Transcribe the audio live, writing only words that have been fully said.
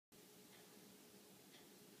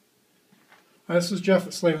Hi, this is Jeff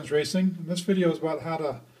at Slavens Racing, and this video is about how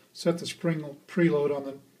to set the spring preload on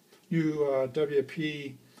the new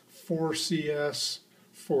WP 4CS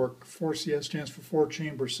fork. 4CS stands for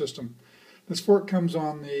 4-chamber system. This fork comes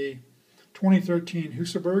on the 2013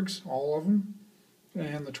 Husabergs, all of them,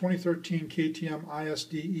 and the 2013 KTM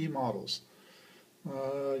ISDE models.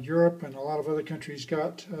 Europe and a lot of other countries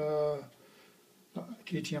got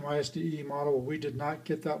KTM ISDE model. We did not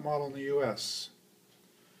get that model in the US.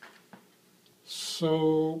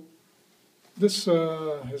 So this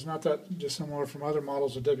is not that dissimilar from other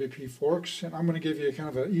models of WP forks, and I'm going to give you kind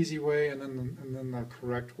of an easy way and then the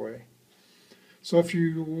correct way. So if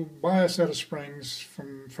you buy a set of springs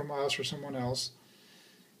from us or someone else,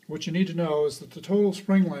 what you need to know is that the total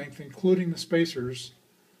spring length, including the spacers,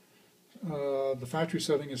 the factory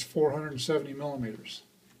setting is 470 millimeters.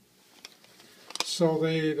 So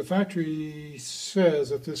the factory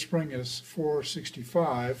says that this spring is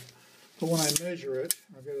 465. But when I measure it,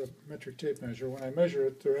 I've got a metric tape measure, when I measure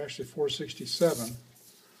it, they're actually 467.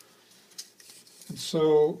 And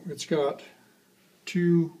so it's got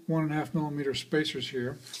two 1.5 millimeter spacers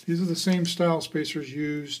here. These are the same style spacers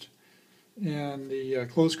used in the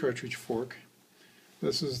closed cartridge fork.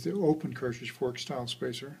 This is the open cartridge fork style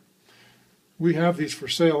spacer. We have these for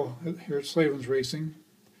sale here at Slavens Racing.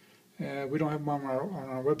 We don't have them on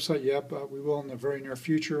our website yet, but we will in the very near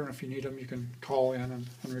future, and if you need them you can call in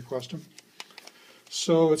and request them.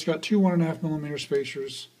 So it's got two 1.5 millimeter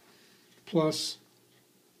spacers plus,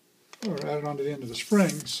 or added onto the end of the spring.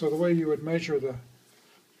 So the way you would measure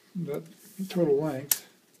the total length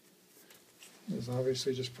is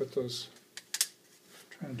obviously just put those, I'm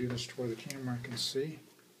trying to do this to where the camera can see.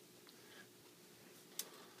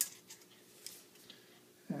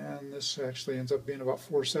 And this actually ends up being about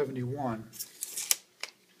 471.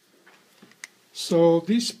 So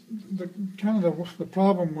the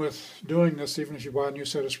problem with doing this, even if you buy a new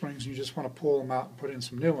set of springs and you just want to pull them out and put in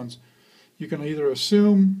some new ones, you can either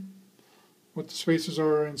assume what the spacers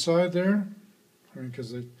are inside there,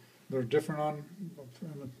 because they're different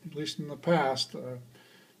at least in the past.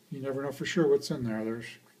 You never know for sure what's in there.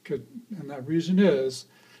 And that reason is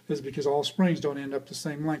because all springs don't end up the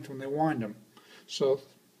same length when they wind them. So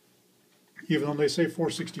even though they say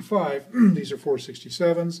 465, these are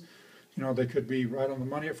 467s. You know, they could be right on the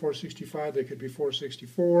money at 465, they could be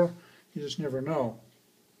 464, you just never know.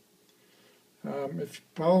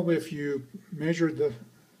 If you measured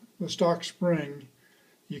the stock spring,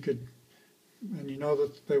 you could, and you know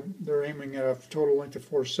that they're aiming at a total length of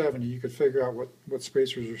 470, you could figure out what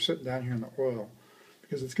spacers are sitting down here in the oil.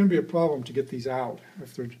 Because it's going to be a problem to get these out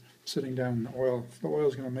if they're sitting down in the oil. The oil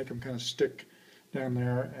is going to make them kind of stick down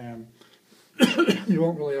there, and you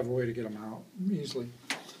won't really have a way to get them out easily.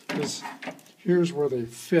 Because here's where they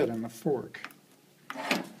fit in the fork.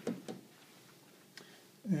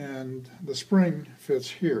 And the spring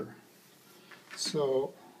fits here.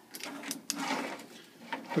 So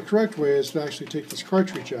the correct way is to actually take this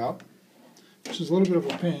cartridge out, which is a little bit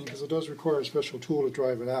of a pain because it does require a special tool to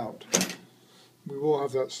drive it out. We will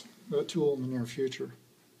have that tool in the near future.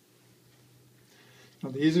 Now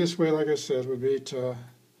the easiest way, like I said, would be to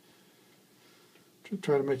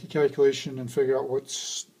try to make a calculation and figure out what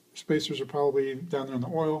spacers are probably down there in the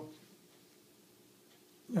oil,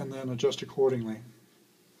 and then adjust accordingly.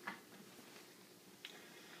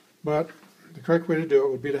 But the correct way to do it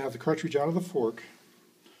would be to have the cartridge out of the fork.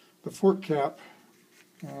 The fork cap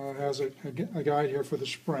has a guide here for the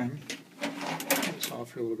spring. It's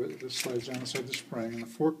off here a little bit. This slides down inside the spring, and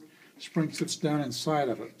the spring sits down inside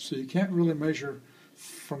of it. So you can't really measure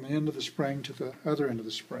from the end of the spring to the other end of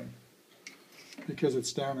the spring because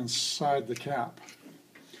it's down inside the cap.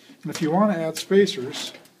 And if you want to add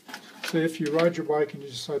spacers, say if you ride your bike and you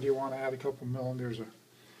decide you want to add a couple millimeters of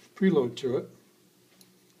preload to it,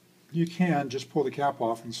 you can just pull the cap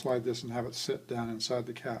off and slide this and have it sit down inside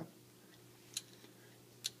the cap.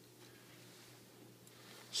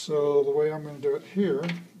 So the way I'm going to do it here,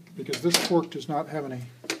 because this fork does not have any,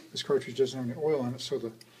 this cartridge doesn't have any oil in it, so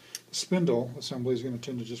the spindle assembly is going to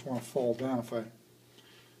tend to just want to fall down if I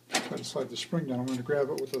try to slide the spring down. I'm going to grab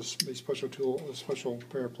it with a special tool, a special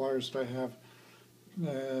pair of pliers that I have.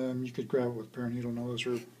 You could grab it with a pair of needle nose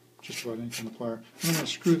or just about any kind of plier. I'm going to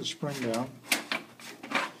screw the spring down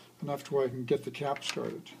enough to where I can get the cap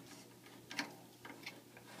started.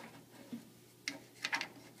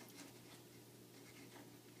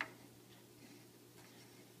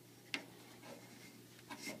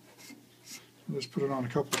 Just put it on a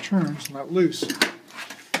couple of turns and let loose.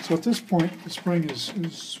 So at this point, the spring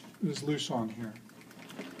is loose on here.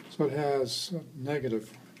 So it has a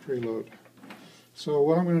negative preload. So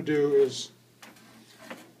what I'm going to do is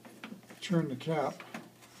turn the cap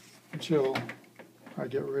until I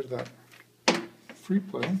get rid of that free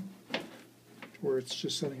play, where it's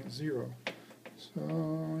just setting at 0. So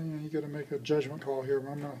you got to make a judgment call here. I'm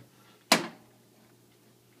going to,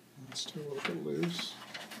 let's do a little bit loose.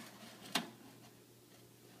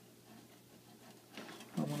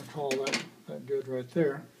 I'm going to call that good right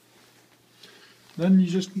there. Then you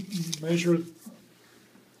just measure.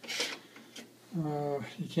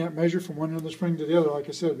 You can't measure from one end of the spring to the other, like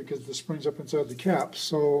I said, because the spring's up inside the cap.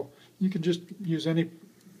 So you can just use any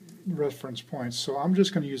reference points. So I'm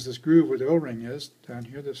just going to use this groove where the O-ring is, down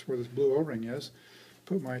here, this where this blue O-ring is.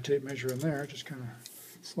 Put my tape measure in there, just kind of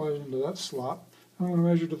slide it into that slot. I'm going to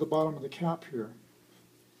measure to the bottom of the cap here.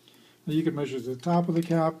 Now you can measure to the top of the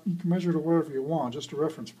cap, you can measure to wherever you want, just a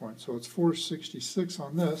reference point. So it's 466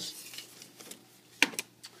 on this.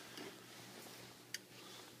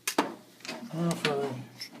 Now if I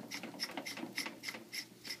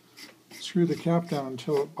screw the cap down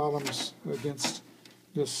until it bottoms against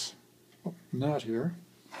this nut here,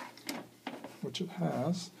 which it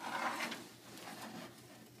has,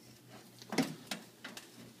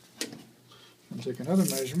 and take another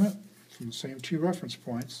measurement from the same two reference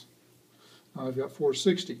points. Now I've got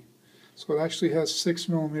 460. So it actually has 6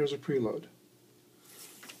 millimeters of preload.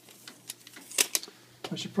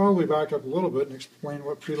 I should probably back up a little bit and explain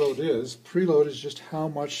what preload is. Preload is just how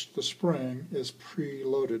much the spring is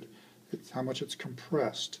preloaded. It's how much it's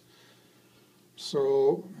compressed.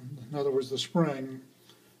 So, in other words, the spring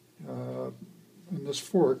in this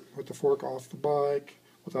fork, with the fork off the bike,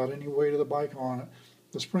 without any weight of the bike on it,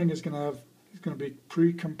 the spring is going to be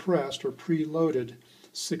pre-compressed or preloaded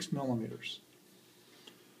 6 millimeters.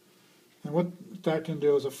 And what that can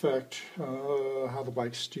do is affect how the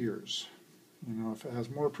bike steers. You know, if it has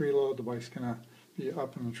more preload, the bike's going to be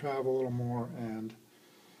up in the travel a little more and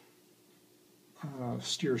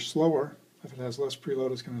steer slower. If it has less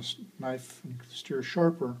preload, it's going to knife and steer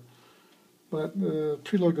sharper. But the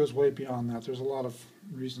preload goes way beyond that. There's a lot of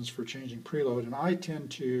reasons for changing preload, and I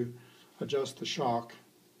tend to adjust the shock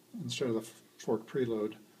instead of the fork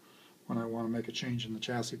preload when I want to make a change in the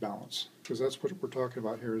chassis balance, because that's what we're talking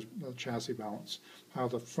about here, is the chassis balance, how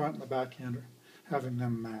the front and the back end are having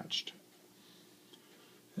them matched.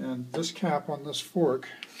 And this cap on this fork,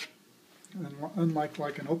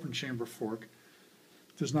 unlike an open chamber fork,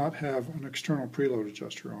 does not have an external preload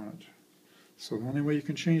adjuster on it. So the only way you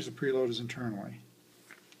can change the preload is internally.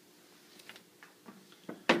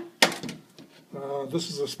 This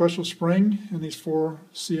is a special spring in these 4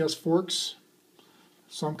 CS forks.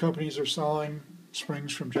 Some companies are selling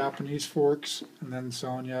springs from Japanese forks and then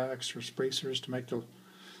selling you extra spacers to make the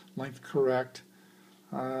length correct.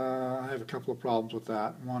 I have a couple of problems with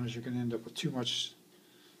that. One is you're going to end up with too many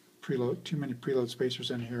preload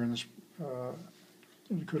spacers in here, and this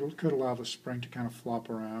could allow the spring to kind of flop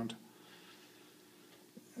around.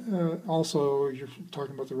 Also, you're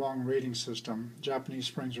talking about the wrong rating system. Japanese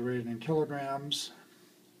springs are rated in kilograms,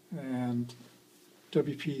 and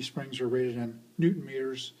WP springs are rated in Newton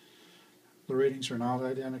meters. The ratings are not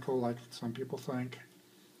identical like some people think.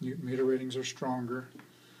 Newton meter ratings are stronger.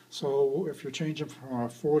 So if you're changing from a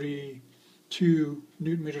 42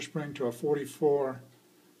 Newton meter spring to a 44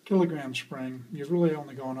 kilogram spring, you've really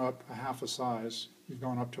only gone up a half a size. You've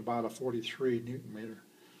gone up to about a 43 Newton meter,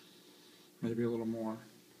 maybe a little more.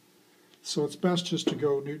 So it's best just to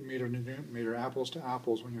go Newton meter to Newton meter, apples to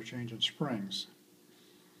apples, when you're changing springs.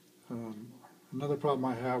 Another problem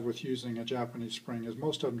I have with using a Japanese spring is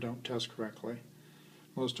most of them don't test correctly.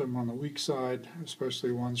 Most of them on the weak side,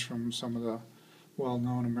 especially ones from some of the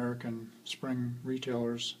well-known American spring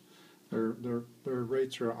retailers, their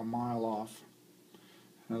rates are a mile off.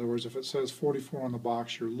 In other words, if it says 44 on the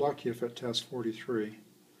box, you're lucky if it tests 43.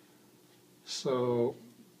 So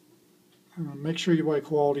make sure you buy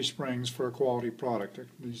quality springs for a quality product.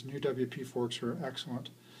 These new WP forks are excellent,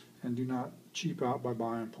 and do not cheap out by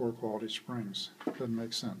buying poor quality springs. Doesn't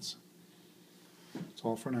make sense. That's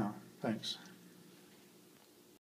all for now. Thanks.